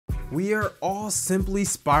We are all simply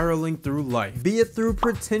spiraling through life. Be it through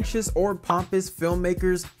pretentious or pompous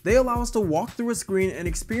filmmakers, they allow us to walk through a screen and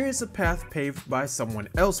experience a path paved by someone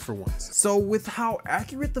else for once. So with how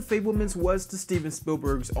accurate The Fabelmans was to Steven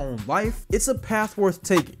Spielberg's own life, it's a path worth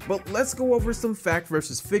taking. But let's go over some fact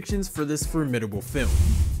versus fictions for this formidable film.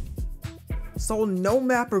 So no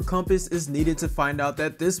map or compass is needed to find out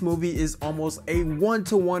that this movie is almost a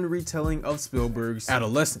one-to-one retelling of Spielberg's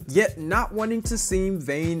adolescence. Yet not wanting to seem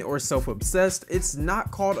vain or self-obsessed, it's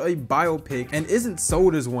not called a biopic and isn't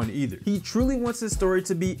sold as one either. He truly wants his story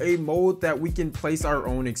to be a mold that we can place our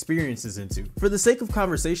own experiences into. For the sake of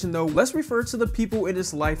conversation though, let's refer to the people in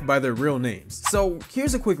his life by their real names. So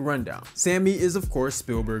here's a quick rundown. Sammy is of course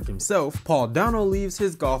Spielberg himself. Paul Dano leaves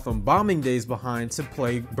his Gotham bombing days behind to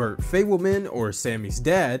play Burt Fabelman, or Sammy's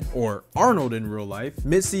dad, or Arnold in real life.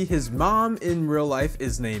 Mitzi, his mom in real life,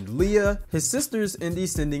 is named Leah. His sisters in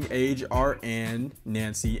descending age are Anne,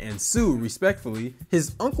 Nancy, and Sue respectfully.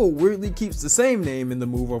 His uncle weirdly keeps the same name in the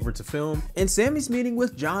move over to film. And Sammy's meeting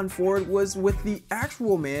with John Ford was with the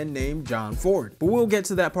actual man named John Ford, but we'll get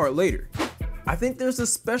to that part later. I think there's a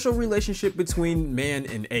special relationship between man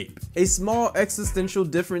and ape. A small existential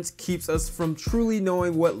difference keeps us from truly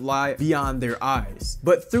knowing what lie beyond their eyes,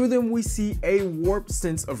 but through them we see a warped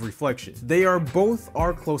sense of reflection. They are both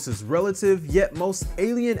our closest relative, yet most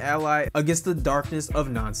alien ally against the darkness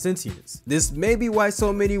of non-sentience. This may be why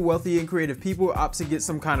so many wealthy and creative people opt to get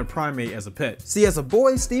some kind of primate as a pet. See, as a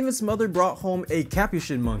boy, Steven's mother brought home a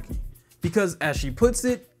capuchin monkey, because as she puts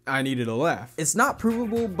it, I needed a laugh. It's not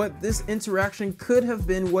provable, but this interaction could have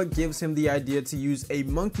been what gives him the idea to use a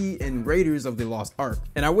monkey in Raiders of the Lost Ark.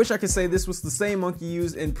 And I wish I could say this was the same monkey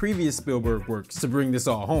used in previous Spielberg works to bring this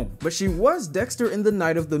all home. But she was Dexter in the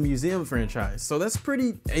Night of the Museum franchise, so that's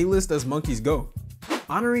pretty A-list as monkeys go.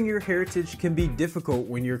 Honoring your heritage can be difficult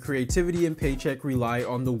when your creativity and paycheck rely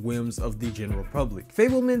on the whims of the general public.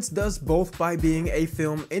 Fabelmans does both by being a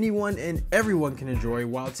film anyone and everyone can enjoy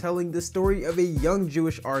while telling the story of a young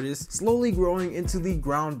Jewish artist slowly growing into the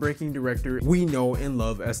groundbreaking director we know and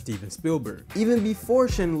love as Steven Spielberg. Even before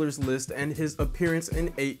Schindler's List and his appearance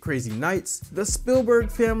in 8 Crazy Nights, the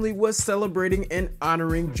Spielberg family was celebrating and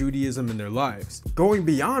honoring Judaism in their lives. Going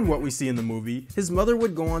beyond what we see in the movie, his mother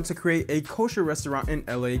would go on to create a kosher restaurant in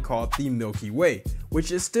LA called the Milky Way,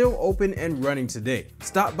 which is still open and running today.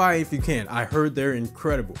 Stop by if you can, I heard they're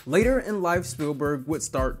incredible. Later in life, Spielberg would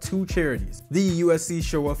start 2 charities, the USC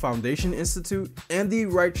Shoah Foundation Institute and the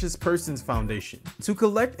Righteous Persons Foundation, to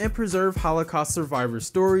collect and preserve Holocaust survivor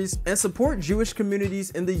stories and support Jewish communities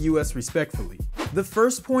in the US respectfully. The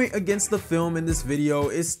first point against the film in this video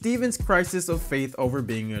is Steven's crisis of faith over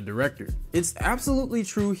being a director. It's absolutely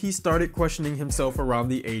true he started questioning himself around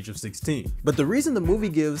the age of 16, but the reason the movie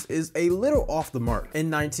gives is a little off the mark.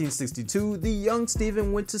 In 1962, the young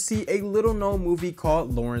Steven went to see a little-known movie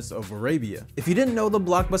called Lawrence of Arabia. If you didn't know, the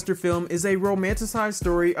blockbuster film is a romanticized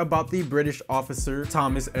story about the British officer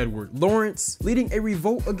Thomas Edward Lawrence leading a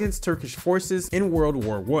revolt against Turkish forces in World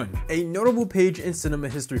War I. A notable page in cinema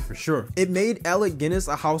history for sure. It made Alec Guinness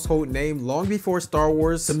a household name long before Star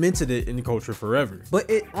Wars cemented it in culture forever. But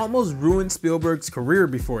it almost ruined Spielberg's career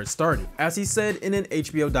before it started. As he said in an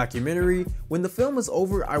HBO documentary, when the film was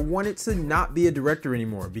over, I wanted to not be a director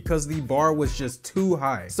anymore because the bar was just too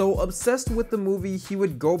high. So obsessed with the movie, he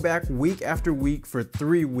would go back week after week for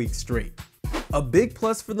 3 weeks straight. A big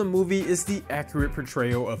plus for the movie is the accurate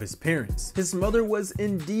portrayal of his parents. His mother was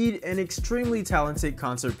indeed an extremely talented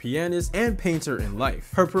concert pianist and painter in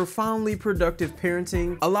life. Her profoundly productive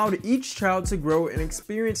parenting allowed each child to grow and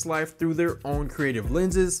experience life through their own creative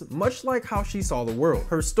lenses, much like how she saw the world.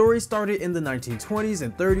 Her story started in the 1920s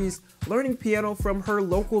and 30s, learning piano from her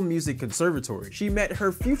local music conservatory. She met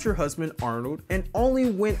her future husband Arnold and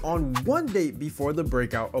only went on 1 date before the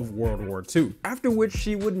breakout of World War II, after which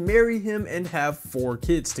she would marry him and have 4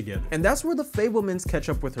 kids together. And that's where the Fabelmans catch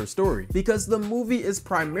up with her story, because the movie is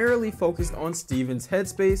primarily focused on Steven's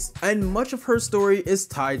headspace and much of her story is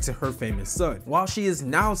tied to her famous son. While she is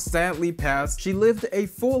now sadly passed, she lived a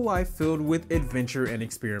full life filled with adventure and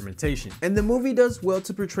experimentation. And the movie does well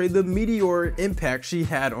to portray the meteoric impact she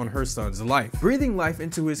had on her son's life, breathing life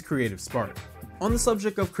into his creative spark. On the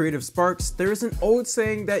subject of creative sparks, there is an old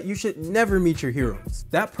saying that you should never meet your heroes.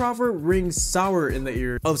 That proverb rings sour in the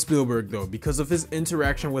ear of Spielberg though because of his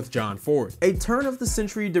interaction with John Ford. A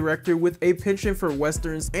turn-of-the-century director with a penchant for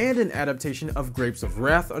westerns and an adaptation of Grapes of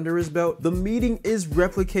Wrath under his belt, the meeting is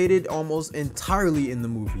replicated almost entirely in the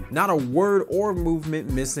movie. Not a word or movement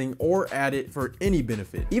missing or added for any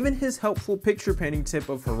benefit. Even his helpful picture painting tip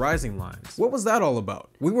of horizon lines. What was that all about?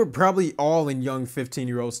 We were probably all in young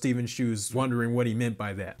 15-year-old Steven's shoes wondering wondering what he meant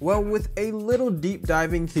by that. Well, with a little deep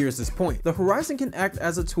diving, here's his point. The horizon can act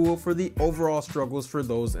as a tool for the overall struggles for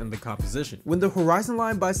those in the composition. When the horizon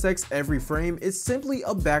line bisects every frame, it's simply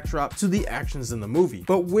a backdrop to the actions in the movie.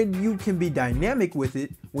 But when you can be dynamic with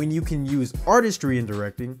it, when you can use artistry in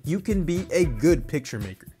directing, you can be a good picture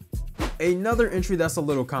maker. Another entry that's a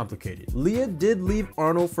little complicated. Leah did leave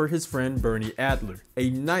Arnold for his friend Bernie Adler,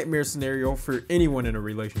 a nightmare scenario for anyone in a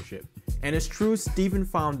relationship. And it's true, Steven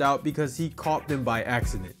found out because he caught them by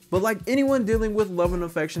accident. But like anyone dealing with love and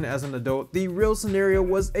affection as an adult, the real scenario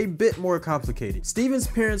was a bit more complicated. Steven's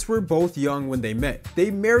parents were both young when they met.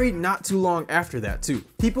 They married not too long after that too.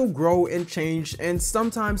 People grow and change, and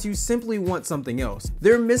sometimes you simply want something else.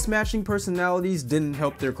 Their mismatching personalities didn't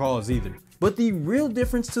help their cause either. But the real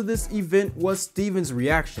difference to this event was Steven's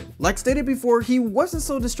reaction. Like stated before, he wasn't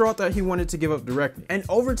so distraught that he wanted to give up directly. And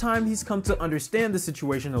over time, he's come to understand the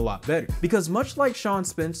situation a lot better. Because much like Sean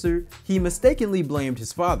Spencer, he mistakenly blamed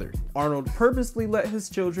his father. Arnold purposely let his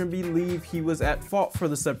children believe he was at fault for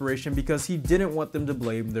the separation because he didn't want them to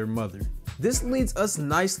blame their mother. This leads us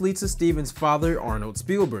nicely to Steven's father, Arnold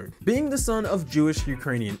Spielberg. Being the son of Jewish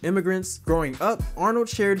Ukrainian immigrants, growing up, Arnold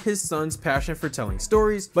shared his son's passion for telling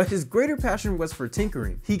stories, but his greater passion was for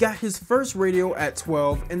tinkering. He got his first radio at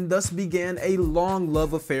 12 and thus began a long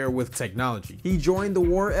love affair with technology. He joined the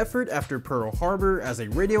war effort after Pearl Harbor as a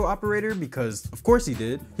radio operator because, of course he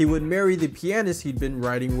did. He would marry the pianist he'd been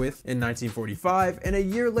writing with in 1945, and a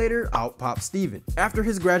year later, out popped Steven. After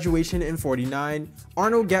his graduation in '49,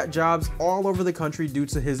 Arnold got jobs all over the country due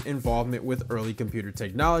to his involvement with early computer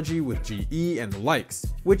technology with GE and the likes,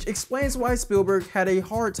 which explains why Spielberg had a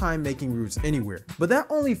hard time making roots anywhere. But that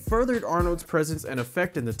only furthered Arnold's presence and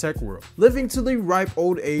effect in the tech world. Living to the ripe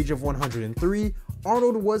old age of 103,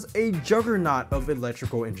 Arnold was a juggernaut of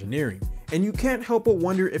electrical engineering. And you can't help but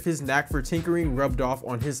wonder if his knack for tinkering rubbed off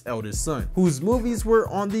on his eldest son, whose movies were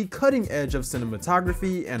on the cutting edge of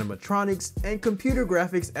cinematography, animatronics, and computer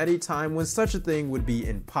graphics at a time when such a thing would be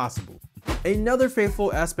impossible. Another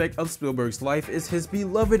faithful aspect of Spielberg's life is his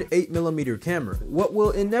beloved 8mm camera, what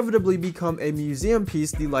will inevitably become a museum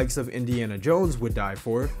piece the likes of Indiana Jones would die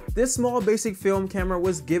for. This small basic film camera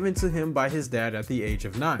was given to him by his dad at the age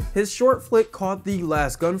of 9. His short flick called The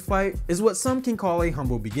Last Gunfight is what some can call a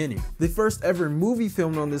humble beginning. The first ever movie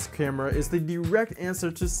filmed on this camera is the direct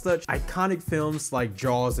answer to such iconic films like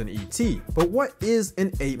Jaws and E.T. But what is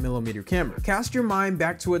an 8mm camera? Cast your mind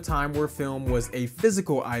back to a time where film was a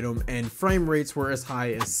physical item and frame rates were as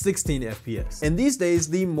high as 16 FPS. And these days,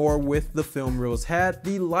 the more width the film reels had,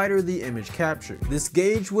 the lighter the image captured. This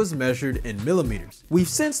gauge was measured in millimeters. We've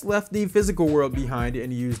since left the physical world behind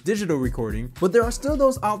and used digital recording, but there are still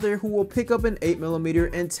those out there who will pick up an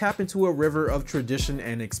 8mm and tap into a river of tradition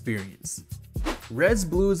and experience. Reds,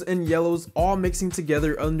 blues, and yellows all mixing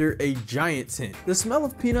together under a giant tent. The smell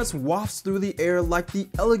of peanuts wafts through the air like the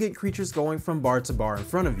elegant creatures going from bar to bar in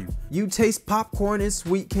front of you. You taste popcorn and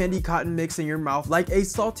sweet candy cotton mix in your mouth like a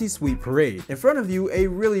salty sweet parade. In front of you, a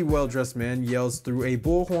really well-dressed man yells through a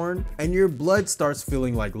bullhorn, and your blood starts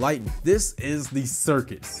feeling like lightning. This is the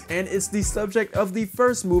circus, and it's the subject of the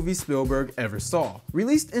first movie Spielberg ever saw.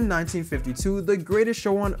 Released in 1952, The Greatest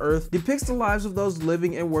Show on Earth depicts the lives of those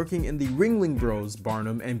living and working in the Ringling Bros,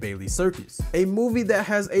 Barnum and Bailey Circus, a movie that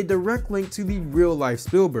has a direct link to the real-life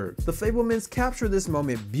Spielberg. The Fabelmans capture this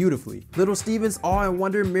moment beautifully. Little Steven's awe and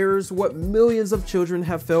wonder mirrors what millions of children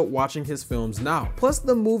have felt watching his films now. Plus,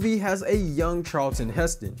 the movie has a young Charlton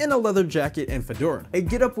Heston in a leather jacket and fedora, a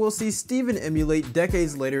getup we'll see Steven emulate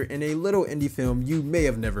decades later in a little indie film you may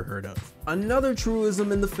have never heard of. Another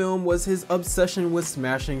truism in the film was his obsession with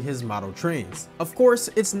smashing his model trains. Of course,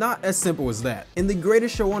 it's not as simple as that. In The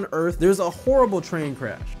Greatest Show on Earth, there's a horrible train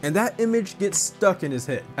crash, and that image gets stuck in his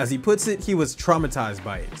head. As he puts it, he was traumatized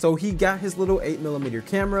by it. So he got his little 8mm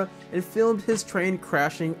camera and filmed his train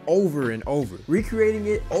crashing over and over, recreating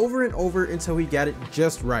it over and over until he got it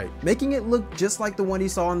just right, making it look just like the one he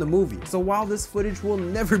saw in the movie. So while this footage will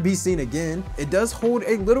never be seen again, it does hold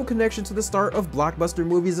a little connection to the start of blockbuster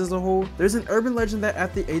movies as a whole. There's an urban legend that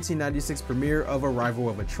at the 1896 premiere of Arrival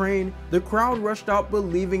of a Train, the crowd rushed out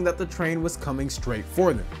believing that the train was coming straight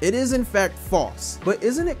for them. It is in fact false, but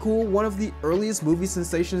isn't it cool one of the earliest movie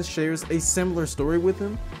sensations shares a similar story with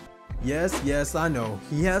him? Yes, I know.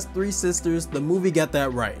 He has 3 sisters, the movie got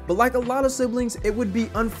that right. But like a lot of siblings, it would be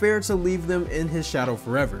unfair to leave them in his shadow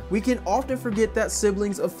forever. We can often forget that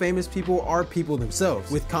siblings of famous people are people themselves,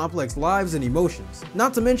 with complex lives and emotions.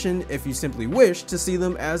 Not to mention, if you simply wish, to see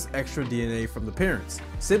them as extra DNA from the parents.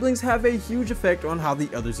 Siblings have a huge effect on how the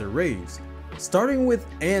others are raised. Starting with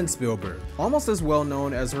Spielberg. Almost as well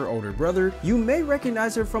known as her older brother, you may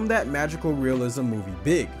recognize her from that magical realism movie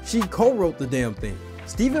Big. She co-wrote the damn thing.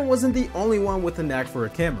 Steven wasn't the only one with a knack for a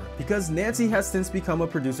camera, because Nancy has since become a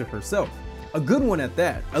producer herself. A good one at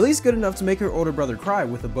that, at least good enough to make her older brother cry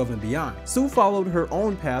with Above and Beyond. Sue followed her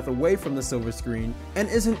own path away from the silver screen and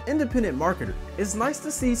is an independent marketer. It's nice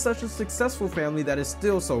to see such a successful family that is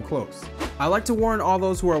still so close. I like to warn all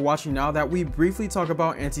those who are watching now that we briefly talk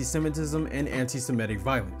about anti-Semitism and anti-Semitic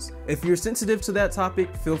violence. If you're sensitive to that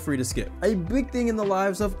topic, feel free to skip. A big thing in the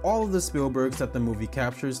lives of all of the Spielbergs that the movie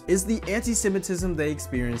captures is the anti-Semitism they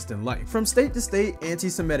experienced in life. From state to state,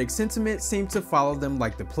 anti-Semitic sentiment seemed to follow them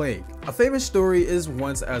like the plague. A famous story is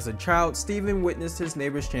once as a child, Steven witnessed his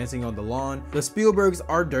neighbors chanting on the lawn, "The Spielbergs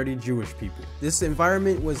are dirty Jewish people." This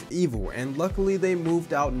environment was evil, and luckily they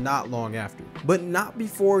moved out not long after. But not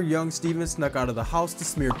before young Steven snuck out of the house to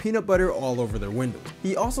smear peanut butter all over their windows.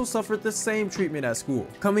 He also suffered the same treatment at school,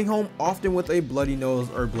 coming home often with a bloody nose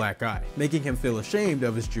or black eye, making him feel ashamed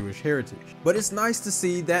of his Jewish heritage. But it's nice to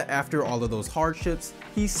see that after all of those hardships,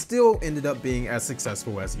 he still ended up being as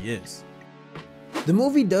successful as he is. The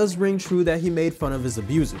movie does ring true that he made fun of his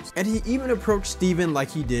abusers, and he even approached Steven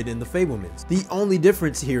like he did in The Fabelmans. The only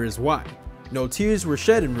difference here is why. No tears were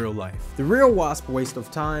shed in real life. The real wasp waste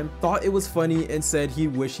of time thought it was funny and said he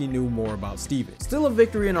wished he knew more about Steven. Still a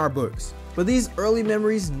victory in our books. But these early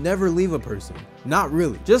memories never leave a person. Not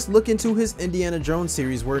really. Just look into his Indiana Jones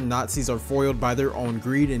series where Nazis are foiled by their own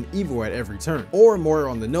greed and evil at every turn. Or more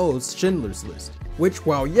on the nose, Schindler's List, which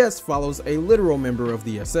while yes follows a literal member of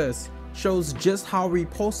the SS, shows just how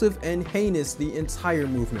repulsive and heinous the entire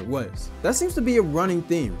movement was. That seems to be a running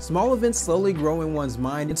theme. Small events slowly grow in one's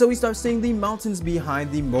mind until we start seeing the mountains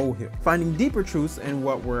behind the molehill, finding deeper truths in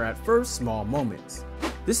what were at first small moments.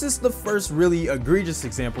 This is the first really egregious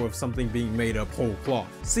example of something being made up whole cloth.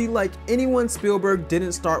 See, like anyone, Spielberg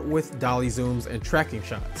didn't start with dolly zooms and tracking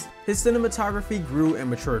shots. His cinematography grew and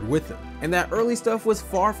matured with him, and that early stuff was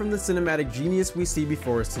far from the cinematic genius we see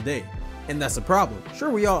before us today. And that's a problem.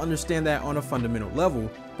 Sure, we all understand that on a fundamental level,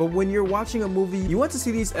 but when you're watching a movie, you want to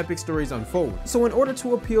see these epic stories unfold. So in order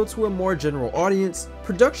to appeal to a more general audience,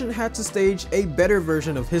 production had to stage a better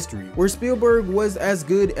version of history, where Spielberg was as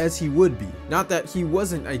good as he would be. Not that he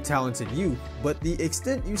wasn't a talented youth, but the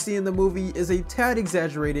extent you see in the movie is a tad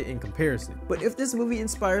exaggerated in comparison. But if this movie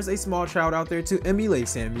inspires a small child out there to emulate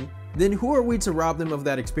Sammy, then who are we to rob them of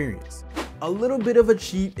that experience? A little bit of a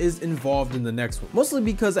cheat is involved in the next one, mostly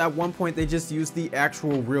because at one point they just used the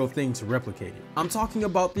actual real thing to replicate it. I'm talking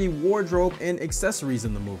about the wardrobe and accessories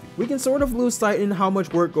in the movie. We can sort of lose sight in how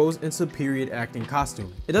much work goes into period acting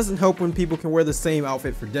costuming. It doesn't help when people can wear the same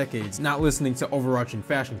outfit for decades, not listening to overarching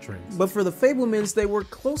fashion trends. But for the Fabelmans, they worked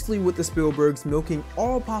closely with the Spielbergs, milking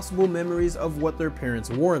all possible memories of what their parents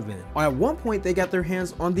wore then. At one point they got their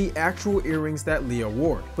hands on the actual earrings that Leah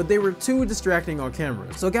wore, but they were too distracting on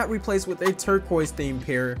camera, so got replaced with a turquoise themed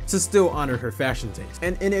pair to still honor her fashion taste.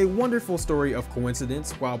 And in a wonderful story of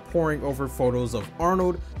coincidence, while poring over photos of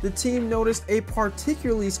Arnold, the team noticed a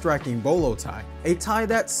particularly striking bolo tie, a tie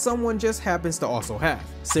that someone just happens to also have.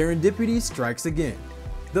 Serendipity strikes again.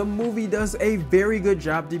 The movie does a very good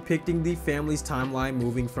job depicting the family's timeline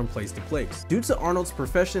moving from place to place. Due to Arnold's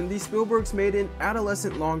profession, the Spielbergs made an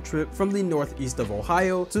adolescent long trip from the northeast of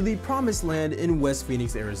Ohio to the promised land in West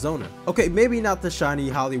Phoenix, Arizona. Okay, maybe not the shiny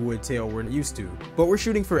Hollywood tale we're used to, but we're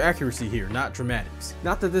shooting for accuracy here, not dramatics.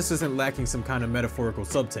 Not that this isn't lacking some kind of metaphorical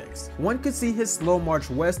subtext. One could see his slow march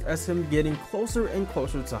west as him getting closer and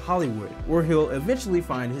closer to Hollywood, where he'll eventually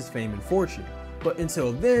find his fame and fortune. But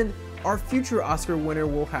until then, our future Oscar winner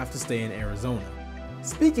will have to stay in Arizona.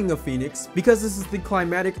 Speaking of Phoenix, because this is the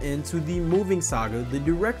climatic end to the moving saga, the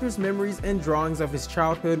director's memories and drawings of his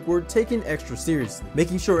childhood were taken extra seriously,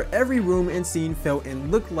 making sure every room and scene felt and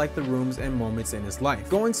looked like the rooms and moments in his life,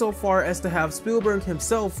 going so far as to have Spielberg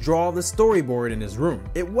himself draw the storyboard in his room.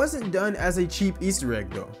 It wasn't done as a cheap Easter egg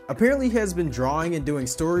though. Apparently he has been drawing and doing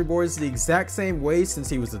storyboards the exact same way since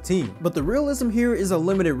he was a teen. But the realism here is a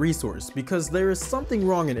limited resource because there is something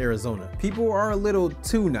wrong in Arizona. People are a little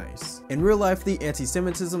too nice. In real life, the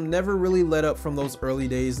anti-Semitism never really let up from those early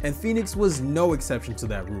days, and Phoenix was no exception to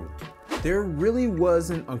that rule. There really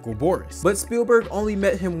was an Uncle Boris, but Spielberg only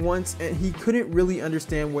met him once and he couldn't really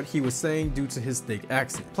understand what he was saying due to his thick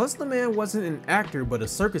accent. Plus the man wasn't an actor but a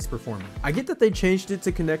circus performer. I get that they changed it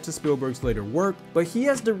to connect to Spielberg's later work, but he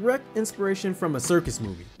has direct inspiration from a circus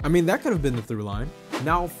movie. I mean, that could have been the through line.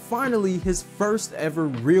 Now finally, his first ever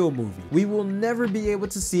real movie. We will never be able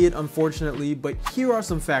to see it unfortunately, but here are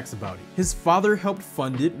some facts about it. His father helped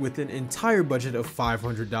fund it with an entire budget of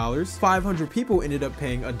 $500. 500 people ended up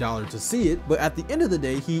paying $1 to see it, but at the end of the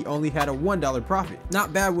day, he only had a $1 profit.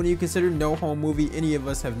 Not bad when you consider no home movie any of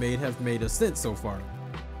us have made a cent so far.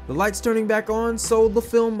 The lights turning back on, so the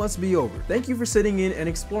film must be over. Thank you for sitting in and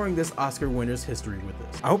exploring this Oscar winner's history with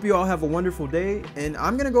us. I hope you all have a wonderful day, and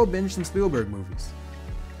I'm gonna go binge some Spielberg movies.